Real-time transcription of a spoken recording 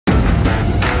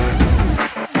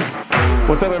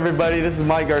What's up, everybody? This is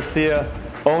Mike Garcia,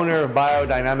 owner of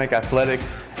Biodynamic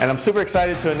Athletics, and I'm super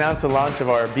excited to announce the launch of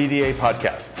our BDA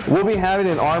Podcast. We'll be having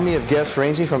an army of guests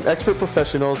ranging from expert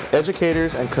professionals,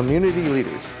 educators, and community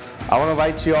leaders. I want to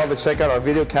invite you all to check out our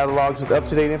video catalogs with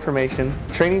up-to-date information,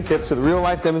 training tips with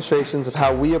real-life demonstrations of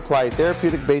how we apply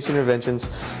therapeutic-based interventions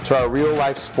to our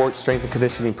real-life sports strength and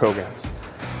conditioning programs.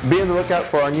 Be on the lookout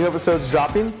for our new episodes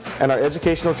dropping and our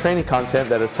educational training content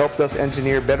that has helped us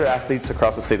engineer better athletes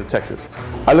across the state of Texas.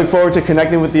 I look forward to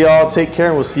connecting with you all. Take care,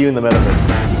 and we'll see you in the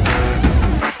metaverse.